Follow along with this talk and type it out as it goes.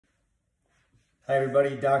Hi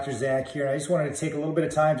everybody, Dr. Zach here. And I just wanted to take a little bit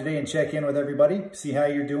of time today and check in with everybody, see how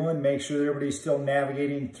you're doing, make sure that everybody's still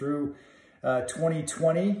navigating through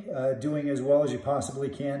 2020, doing as well as you possibly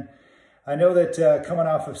can. I know that coming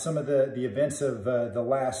off of some of the events of the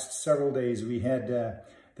last several days, we had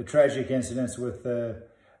the tragic incidents with the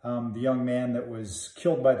young man that was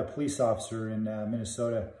killed by the police officer in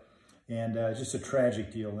Minnesota, and just a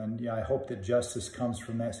tragic deal. And yeah, I hope that justice comes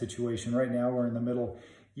from that situation. Right now, we're in the middle,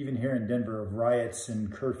 even here in Denver, of riots and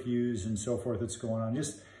curfews and so forth that's going on.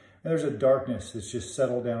 There's a darkness that's just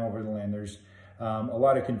settled down over the land. There's a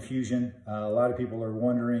lot of confusion. A lot of people are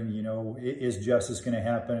wondering, is justice going to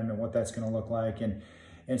happen and what that's going to look like?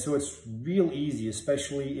 And so it's real easy,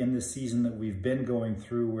 especially in this season that we've been going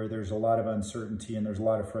through, where there's a lot of uncertainty and there's a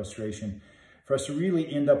lot of frustration, for us to really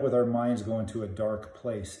end up with our minds going to a dark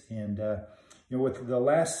place. And with the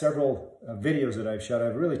last several videos that I've shot,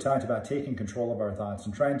 I've really talked about taking control of our thoughts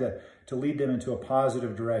and trying to lead them into a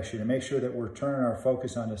positive direction and make sure that we're turning our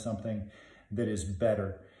focus onto something that is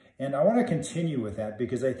better. And I want to continue with that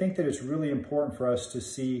because I think that it's really important for us to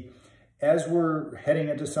see, as we're heading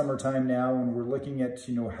into summertime now and we're looking at,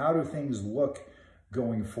 how do things look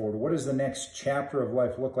going forward? What does the next chapter of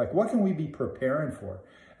life look like? What can we be preparing for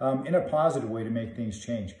in a positive way to make things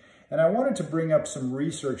change? And I wanted to bring up some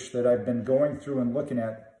research that I've been going through and looking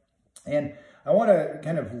at. And I want to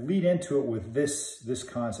kind of lead into it with this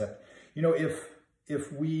concept.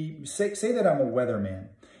 If we say that I'm a weatherman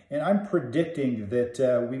and I'm predicting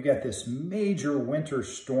that we've got this major winter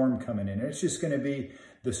storm coming in, and it's just going to be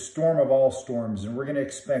the storm of all storms, and we're going to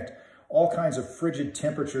expect all kinds of frigid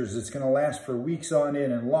temperatures that's going to last for weeks on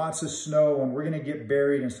end, and lots of snow, and we're going to get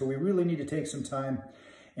buried. And so we really need to take some time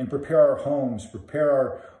and prepare our homes,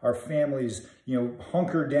 prepare our families,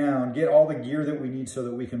 hunker down, get all the gear that we need so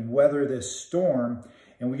that we can weather this storm,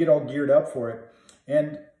 and we get all geared up for it.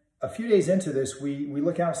 And a few days into this, we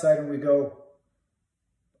look outside and we go,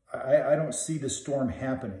 I don't see the storm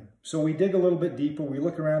happening. So we dig a little bit deeper, we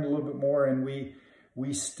look around a little bit more, and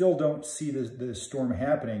we still don't see the storm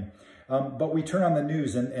happening. But we turn on the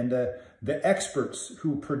news, and the experts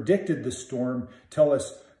who predicted the storm tell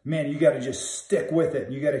us, man, you got to just stick with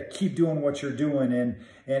it. You got to keep doing what you're doing. And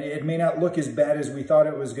it may not look as bad as we thought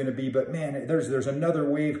it was going to be, but man, there's another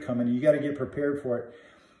wave coming. You got to get prepared for it.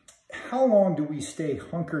 How long do we stay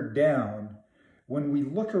hunkered down when we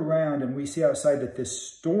look around and we see outside that this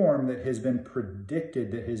storm that has been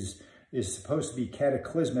predicted, that is supposed to be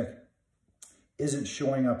cataclysmic, isn't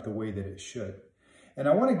showing up the way that it should? And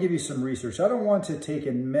I want to give you some research. I don't want to take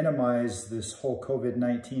and minimize this whole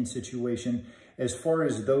COVID-19 situation as far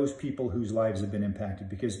as those people whose lives have been impacted,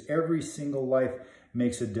 because every single life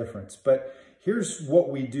makes a difference. But here's what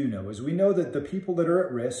we do know, is we know that the people that are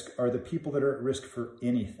at risk are the people that are at risk for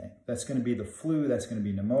anything. That's going to be the flu, that's going to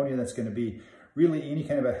be pneumonia, that's going to be really any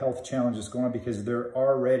kind of a health challenge that's going on, because they're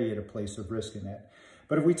already at a place of risk in that.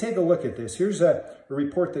 But if we take a look at this, here's a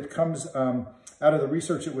report that comes out of the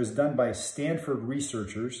research that was done by Stanford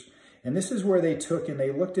researchers. And this is where they took and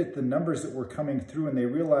they looked at the numbers that were coming through, and they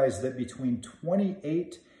realized that between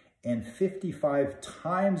 28 and 55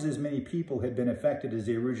 times as many people had been affected as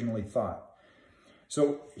they originally thought.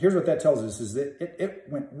 So here's what that tells us, is that it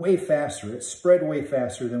went way faster. It spread way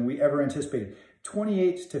faster than we ever anticipated.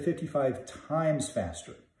 28 to 55 times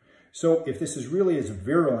faster. So if this is really as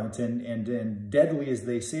virulent and deadly as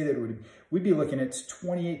they say that it would, we'd be looking at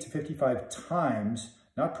 28 to 55 times,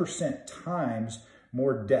 not percent, times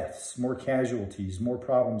more deaths, more casualties, more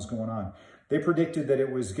problems going on. They predicted that it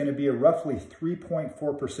was going to be a roughly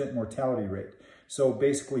 3.4% mortality rate. So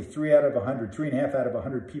basically 3 out of 100, 3.5 out of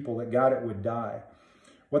 100 people that got it would die.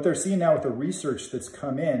 What they're seeing now with the research that's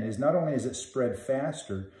come in is not only is it spread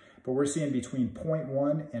faster, but we're seeing between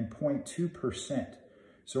 0.1 and 0.2%.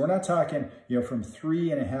 So we're not talking, from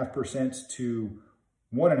 3.5% to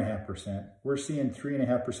 1.5%. We're seeing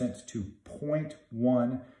 3.5% to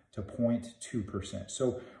 0.1 to 0.2%.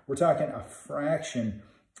 So we're talking a fraction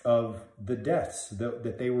of the deaths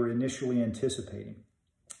that they were initially anticipating.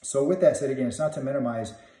 So with that said, again, it's not to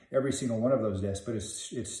minimize every single one of those deaths, but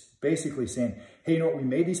it's basically saying, hey, we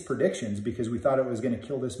made these predictions because we thought it was going to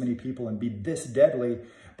kill this many people and be this deadly,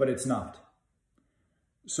 but it's not.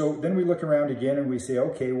 So then we look around again and we say,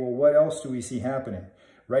 okay, well, what else do we see happening?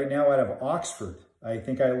 Right now out of Oxford, I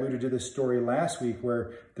think I alluded to this story last week,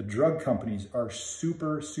 where the drug companies are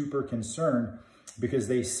super, super concerned because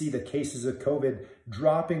they see the cases of COVID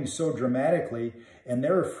dropping so dramatically, and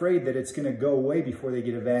they're afraid that it's going to go away before they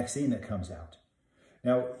get a vaccine that comes out.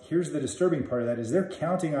 Now, here's the disturbing part of that, is they're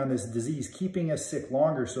counting on this disease keeping us sick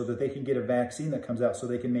longer so that they can get a vaccine that comes out, so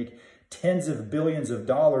they can make tens of billions of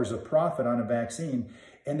dollars of profit on a vaccine.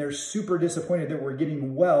 and they're super disappointed that we're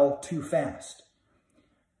getting well too fast.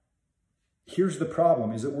 Here's the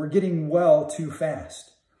problem, is that we're getting well too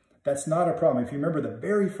fast. That's not a problem. If you remember the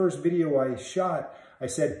very first video I shot, I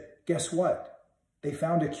said, guess what? They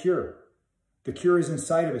found a cure. The cure is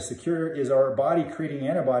inside of us. The cure is our body creating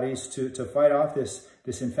antibodies to fight off this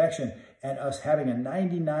infection, and us having a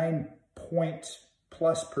 99+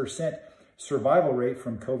 % survival rate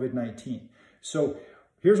from COVID-19. So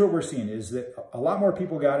here's what we're seeing is that a lot more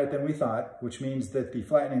people got it than we thought, which means that the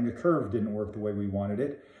flattening the curve didn't work the way we wanted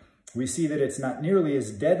it. We see that it's not nearly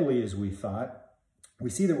as deadly as we thought. We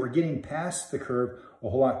see that we're getting past the curve a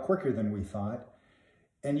whole lot quicker than we thought.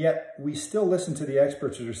 And yet we still listen to the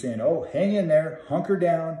experts that are saying, oh, hang in there, hunker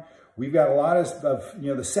down. We've got a lot of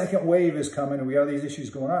the second wave is coming and we have these issues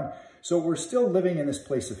going on. So we're still living in this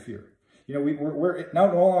place of fear. We're now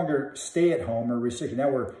no longer stay at home or restricted. Now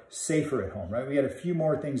we're safer at home, right? We got a few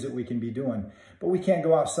more things that we can be doing, but we can't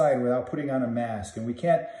go outside without putting on a mask, and we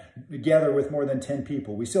can't gather with more than 10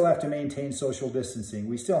 people. We still have to maintain social distancing.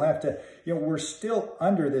 We still have to, we're still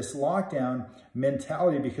under this lockdown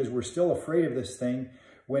mentality because we're still afraid of this thing.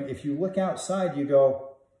 When if you look outside, you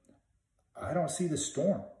go, I don't see the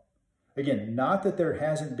storm. Again, not that there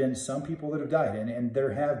hasn't been some people that have died, and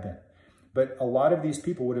there have been. But a lot of these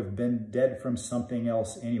people would have been dead from something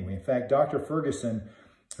else anyway. In fact, Dr. Ferguson,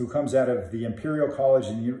 who comes out of the Imperial College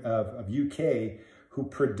of UK, who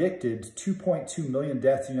predicted 2.2 million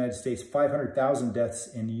deaths in the United States, 500,000 deaths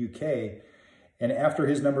in the UK. And after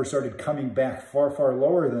his number started coming back far, far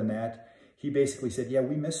lower than that, he basically said, yeah,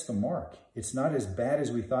 we missed the mark. It's not as bad as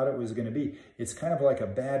we thought it was going to be. It's kind of like a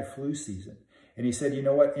bad flu season. And he said, you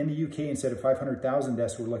know what? In the UK, instead of 500,000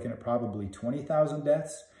 deaths, we're looking at probably 20,000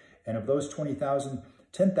 deaths. And of those 20,000,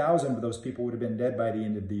 10,000 of those people would have been dead by the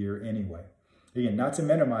end of the year anyway. Again, not to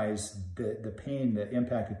minimize the pain, the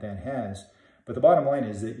impact that has, but the bottom line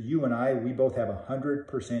is that you and I, we both have a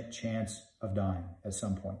 100% chance of dying at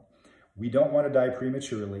some point. We don't want to die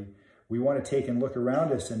prematurely. We want to take and look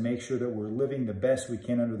around us and make sure that we're living the best we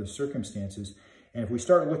can under the circumstances. And if we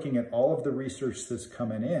start looking at all of the research that's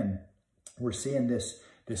coming in, we're seeing this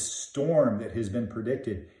storm that has been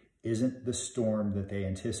predicted isn't the storm that they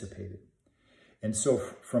anticipated. And so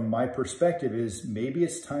from my perspective is maybe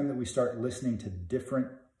it's time that we start listening to different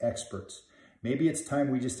experts. Maybe it's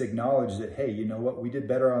time we just acknowledge that, hey, you know what? We did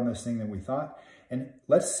better on this thing than we thought. And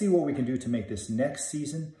let's see what we can do to make this next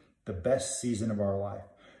season the best season of our life.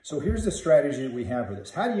 So here's the strategy that we have for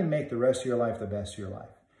this. How do you make the rest of your life the best of your life?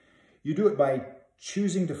 You do it by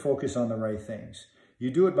choosing to focus on the right things. You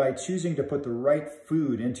do it by choosing to put the right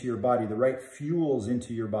food into your body, the right fuels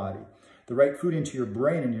into your body, the right food into your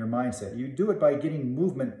brain and your mindset. You do it by getting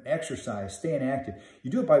movement, exercise, staying active. You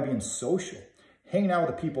do it by being social, hanging out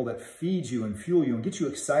with the people that feed you and fuel you and get you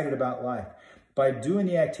excited about life, by doing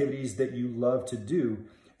the activities that you love to do,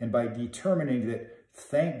 and by determining that,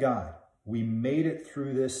 thank God, we made it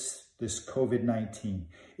through this COVID-19.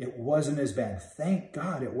 It wasn't as bad. Thank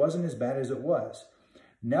God it wasn't as bad as it was.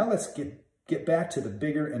 Now let's get back to the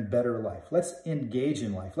bigger and better life. Let's engage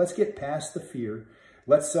in life. Let's get past the fear.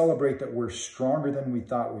 Let's celebrate that we're stronger than we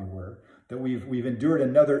thought we were, that we've endured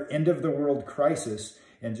another end of the world crisis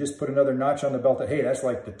and just put another notch on the belt that, hey, that's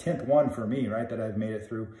like the 10th one for me, right, that I've made it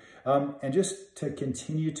through. And just to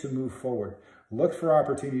continue to move forward. Look for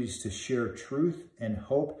opportunities to share truth and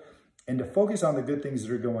hope and to focus on the good things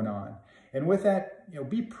that are going on. And with that,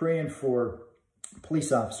 be praying for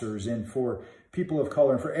police officers and for people of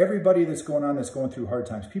color and for everybody that's going through hard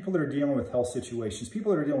times, people that are dealing with health situations,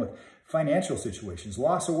 people that are dealing with financial situations,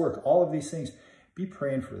 loss of work, all of these things. Be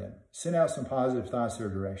praying for them. Send out some positive thoughts their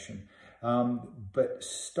direction. But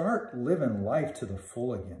start living life to the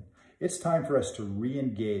full again. It's time for us to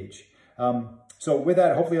re-engage. So with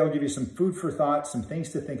that, hopefully I'll give you some food for thought, some things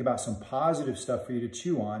to think about, some positive stuff for you to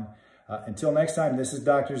chew on. Until next time, this is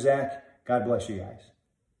Dr. Zach. God bless you guys.